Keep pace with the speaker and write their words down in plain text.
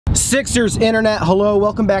Sixers Internet, hello,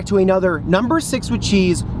 welcome back to another number 6 with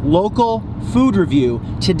cheese local food review.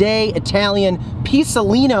 Today, Italian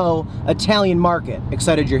Pisolino Italian Market.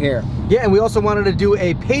 Excited you're here. Yeah, and we also wanted to do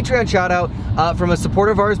a Patreon shout out from a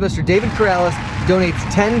supporter of ours, Mr. David Corrales, donates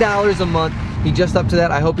 $10 a month. He just up to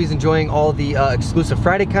that. I hope he's enjoying all the exclusive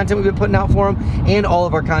Friday content we've been putting out for him and all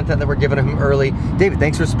of our content that we're giving him early. David,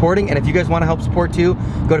 thanks for supporting. And if you guys want to help support too,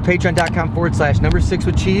 go to patreon.com/number 6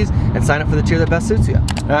 with cheese and sign up for the tier that best suits you.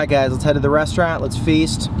 All right, guys, let's head to the restaurant. Let's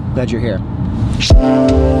feast. Glad you're here.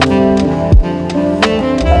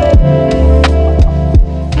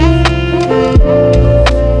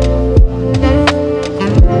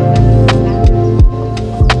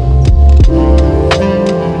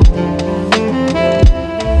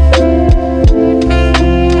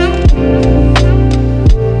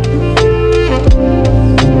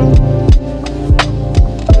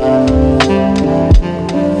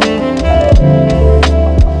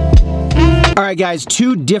 Alright guys,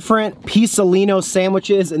 2 different Pisolino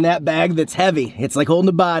sandwiches in that bag that's heavy. It's like holding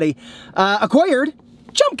a body. Acquired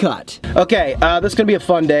jump cut. Okay, this is gonna be a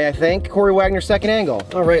fun day, I think. Corey Wagner, second angle.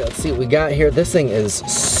 All right, let's see what we got here. This thing is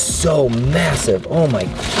so massive. Oh my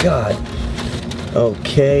God.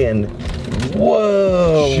 Okay, and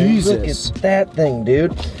whoa. Jesus. Look at that thing,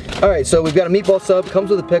 dude. All right, so we've got a meatball sub, comes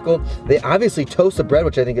with a pickle. They obviously toast the bread,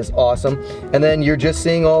 which I think is awesome. And then you're just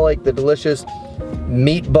seeing all like the delicious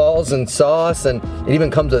meatballs and sauce, and it even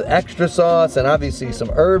comes with extra sauce and obviously some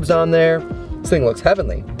herbs on there. This thing looks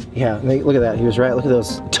heavenly. Yeah, look at that, he was right. Look at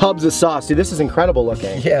those tubs of sauce. Dude, this is incredible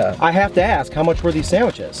looking. Yeah. I have to ask, how much were these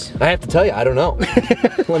sandwiches? I have to tell you, I don't know.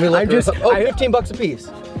 Let me look. Oh, 15 bucks a piece.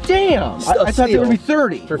 Damn, I thought they would be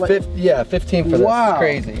 30. For 15 for this. Wow.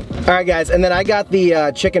 It's crazy. All right guys, and then I got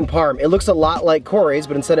the chicken parm. It looks a lot like Corey's,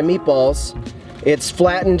 but instead of meatballs, it's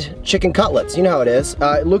flattened chicken cutlets. You know how it is.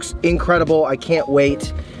 It looks incredible. I can't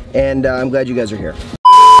wait, and I'm glad you guys are here.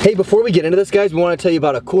 Hey, before we get into this, guys, we want to tell you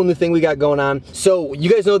about a cool new thing we got going on. So, you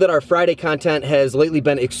guys know that our Friday content has lately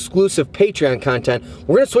been exclusive Patreon content.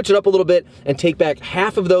 We're going to switch it up a little bit and take back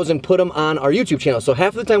half of those and put them on our YouTube channel. So,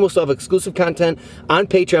 half of the time we'll still have exclusive content on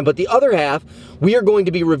Patreon, but the other half, we are going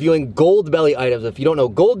to be reviewing Goldbelly items. If you don't know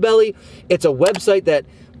Goldbelly, it's a website that,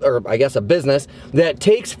 or I guess a business, that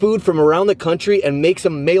takes food from around the country and makes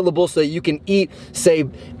them mailable so that you can eat, say,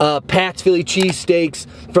 Pat's Philly cheesesteaks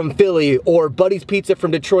from Philly or Buddy's Pizza from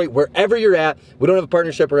Detroit, wherever you're at. We don't have a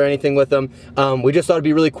partnership or anything with them. We just thought it'd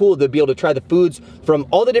be really cool to be able to try the foods from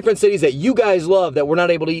all the different cities that you guys love that we're not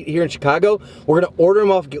able to eat here in Chicago. We're gonna order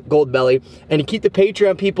them off Goldbelly, and to keep the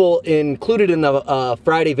Patreon people included in the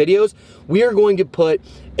Friday videos, we are going to put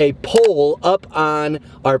a poll up on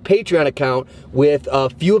our Patreon account with a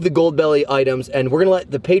few of the Goldbelly items, and we're gonna let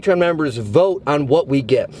the Patreon members vote on what we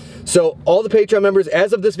get. So all the Patreon members,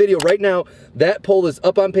 as of this video right now, that poll is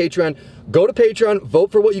up on Patreon. Go to Patreon, vote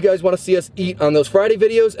for what you guys want to see us eat on those Friday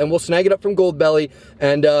videos, and we'll snag it up from Goldbelly.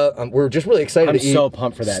 And we're just really excited to eat so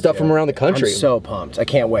pumped for that stuff from around the country. I'm so pumped. I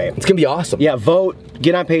can't wait. It's gonna be awesome. Yeah, vote,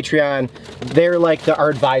 get on Patreon. They're like our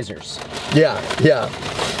advisors. Yeah.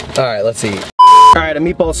 All right, let's see. All right, a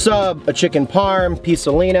meatball sub, a chicken parm,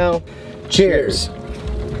 Pisolino. Cheers.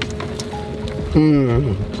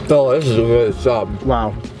 Oh, this is a good sub.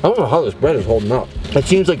 Wow. I don't know how this bread is holding up. It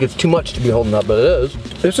seems like it's too much to be holding up, but it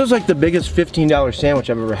is. This is like the biggest $15 sandwich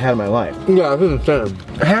I've ever had in my life. Yeah, it's insane.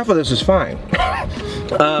 Half of this is fine.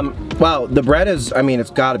 Wow, the bread is, I mean, it's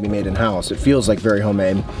gotta be made in-house. It feels like very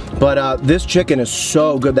homemade. But this chicken is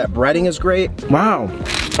so good. That breading is great. Wow.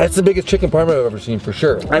 That's the biggest chicken parm I've ever seen, for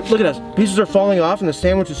sure. Look at this. Pieces are falling off and the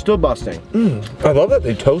sandwich is still busting. I love that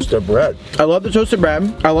they toast their bread. I love the toasted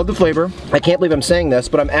bread. I love the flavor. I can't believe I'm saying this,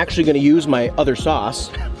 but I'm actually gonna use my other sauce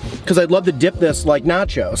because I'd love to dip this like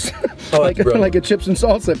nachos. Oh, like a chips and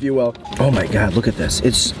salsa, if you will. Oh my God, look at this.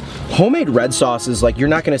 It's homemade red sauce is like, you're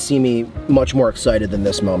not gonna see me much more excited than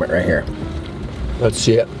this moment right here. Let's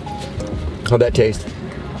see it. How'd that taste?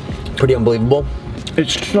 Pretty unbelievable.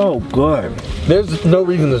 It's so good. There's no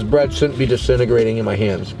reason this bread shouldn't be disintegrating in my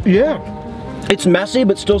hands. Yeah. It's messy,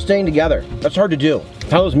 but still staying together. That's hard to do.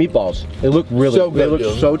 How are those meatballs? They look really so good. They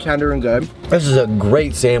look so tender and good. This is a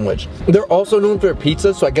great sandwich. They're also known for their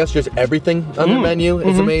pizza, so I guess just everything on their menu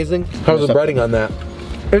is amazing. How's the breading on that?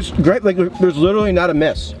 It's great. Like, there's literally not a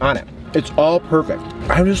miss on it. It's all perfect.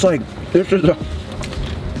 I'm just like, this is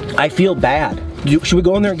I feel bad. Should we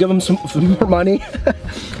go in there and give them some more money?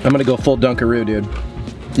 I'm gonna go full Dunkaroo, dude.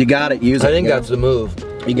 You got it, use it. I think that's the move.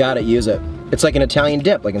 You got it, use it. It's like an Italian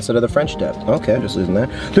dip, like instead of the French dip. Okay, I'm just losing that.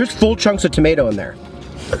 There's full chunks of tomato in there.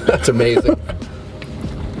 That's amazing.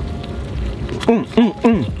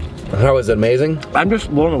 How is it amazing? I'm just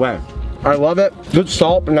blown away. I love it. Good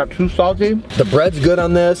salt, but not too salty. The bread's good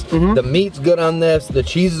on this. The meat's good on this. The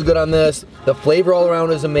cheese is good on this. The flavor all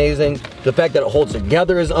around is amazing. The fact that it holds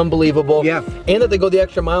together is unbelievable. Yeah. And that they go the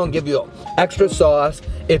extra mile and give you extra sauce.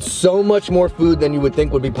 It's so much more food than you would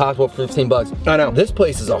think would be possible for 15 bucks. I know. This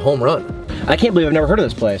place is a home run. I can't believe I've never heard of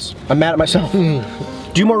this place. I'm mad at myself.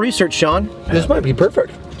 Do more research, Sean. This might be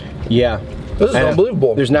perfect. Yeah. This is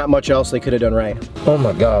unbelievable. There's not much else they could have done right. Oh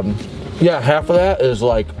my God. Yeah, half of that is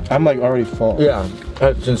like... I'm like already full. Yeah,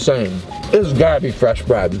 that's insane. This has gotta be fresh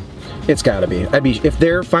bread. It's gotta be. If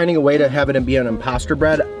they're finding a way to have it be an imposter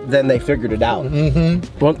bread, then they figured it out.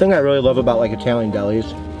 One thing I really love about like Italian delis,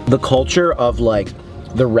 the culture of like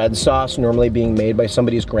the red sauce normally being made by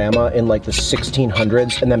somebody's grandma in like the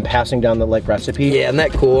 1600s and then passing down the like recipe. Yeah, isn't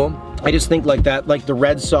that cool? I just think like that, like the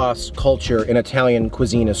red sauce culture in Italian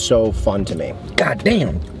cuisine is so fun to me. God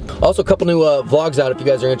damn. Also, a couple new vlogs out if you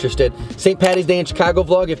guys are interested. St. Patty's Day in Chicago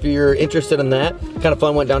vlog if you're interested in that. Kind of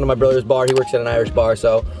fun, went down to my brother's bar. He works at an Irish bar,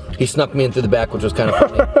 so he snuck me in through the back, which was kind of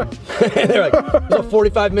funny. And they're like, it was a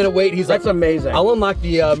 45-minute wait. He's like, that's amazing. I'll unlock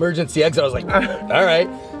the emergency exit. I was like, all right.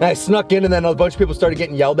 And I snuck in, and then a bunch of people started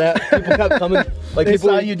getting yelled at. People kept coming. Like They people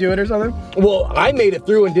saw you do it or something? Well, I made it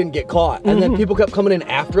through and didn't get caught. And then people kept coming in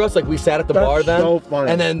after us. Like we sat at the bar then. So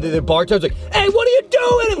funny. And then the bartender's like, hey, what are you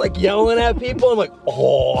doing? And like yelling at people. I'm like,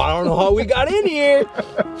 oh, I don't know how we got in here.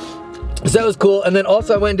 So that was cool. And then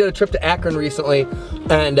also I went and did a trip to Akron recently.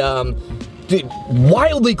 And dude,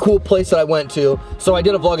 wildly cool place that I went to. So I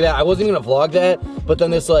did a vlog of that. I wasn't even gonna vlog that, but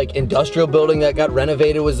then this like industrial building that got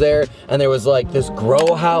renovated was there, and there was like this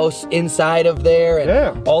grow house inside of there,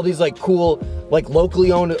 and all these like cool, like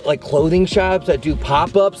locally owned like clothing shops that do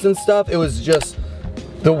pop-ups and stuff. It was just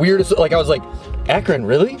the weirdest. Like I was like, Akron,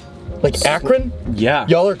 really? Like Akron? Yeah.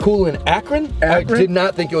 Y'all are cool in Akron? I did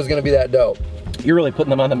not think it was gonna be that dope. You're really putting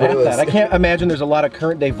them on the map. I can't imagine there's a lot of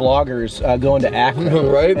current day vloggers going to Akron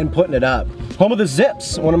right? and putting it up. Home of the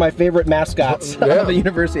Zips, one of my favorite mascots of the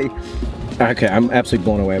university. Okay, I'm absolutely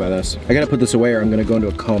blown away by this. I gotta put this away or I'm gonna go into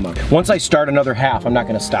a coma. Once I start another half, I'm not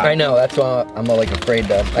gonna stop. I know, that's why I'm like afraid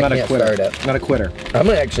to, I can't start it. Not a quitter. I'm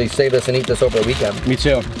gonna actually save this and eat this over the weekend. Me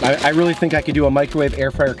too. I really think I could do a microwave air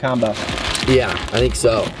fryer combo. Yeah, I think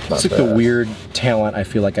so. It's like the weird talent I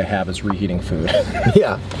feel like I have is reheating food.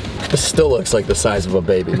 Yeah. This still looks like the size of a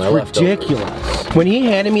baby. My ridiculous. When he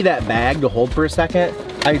handed me that bag to hold for a second,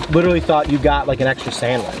 I literally thought you got like an extra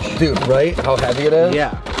sandwich. Dude, right? How heavy it is?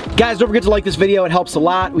 Yeah. Guys, don't forget to like this video. It helps a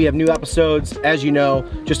lot. We have new episodes, as you know,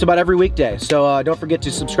 just about every weekday. So don't forget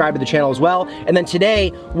to subscribe to the channel as well. And then today,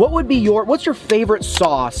 what's your favorite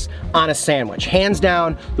sauce on a sandwich? Hands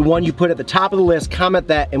down, the one you put at the top of the list. Comment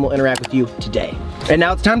that and we'll interact with you today. And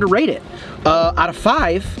now it's time to rate it. Out of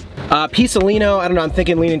 5, Pisolino, I don't know, I'm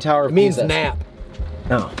thinking Leaning Tower of Pisa. Pisa. Nap.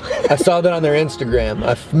 Oh. I saw that on their Instagram.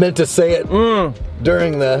 I meant to say it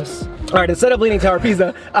during this. All right, instead of Leaning Tower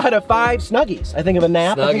Pizza, out of 5 Snuggies. I think of a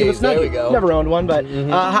nap. Snuggies, I think of a Snuggie. there we go. Never owned one, but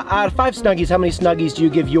out of 5 Snuggies, how many Snuggies do you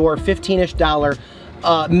give your $15-ish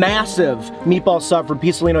massive meatball sub from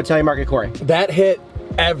Pisolino Italian Market, Corey? That hit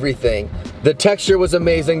everything. The texture was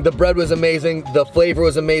amazing, the bread was amazing, the flavor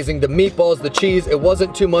was amazing, the meatballs, the cheese, it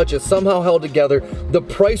wasn't too much, it somehow held together. The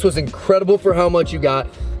price was incredible for how much you got.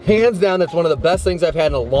 Hands down, that's one of the best things I've had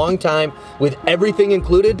in a long time with everything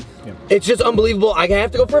included. Yeah. It's just unbelievable. I have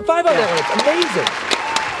to go for a 5 on that one. It's amazing.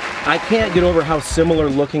 I can't get over how similar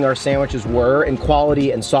looking our sandwiches were in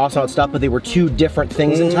quality and sauce and all that stuff, but they were 2 different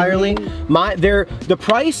things entirely. The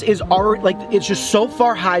price is already, like, it's just so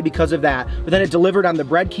far high because of that, but then it delivered on the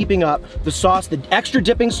bread keeping up, the sauce, the extra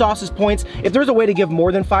dipping sauce is points. If there's a way to give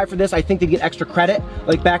more than 5 for this, I think they get extra credit,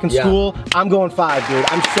 like back in school. I'm going 5, dude.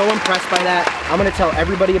 I'm so impressed by that. I'm gonna tell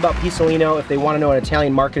everybody about Pisolino if they wanna know an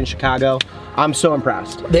Italian market in Chicago. I'm so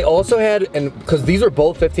impressed. They also had, and because these are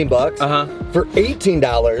both 15 bucks, for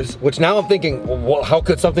 $18, which now I'm thinking, well, how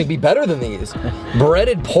could something be better than these?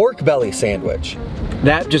 Breaded pork belly sandwich.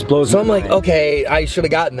 That just blows my mind. So I'm like, mind. okay, I should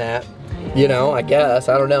have gotten that. You know, I guess,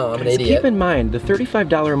 I don't know, I'm an idiot. Keep in mind, the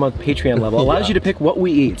 $35 a month Patreon level allows you to pick what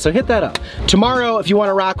we eat, so hit that up. Tomorrow, if you want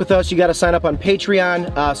to rock with us, you got to sign up on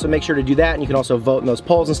Patreon, so make sure to do that, and you can also vote in those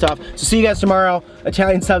polls and stuff. So see you guys tomorrow.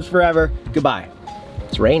 Italian subs forever. Goodbye.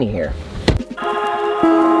 It's rainy here.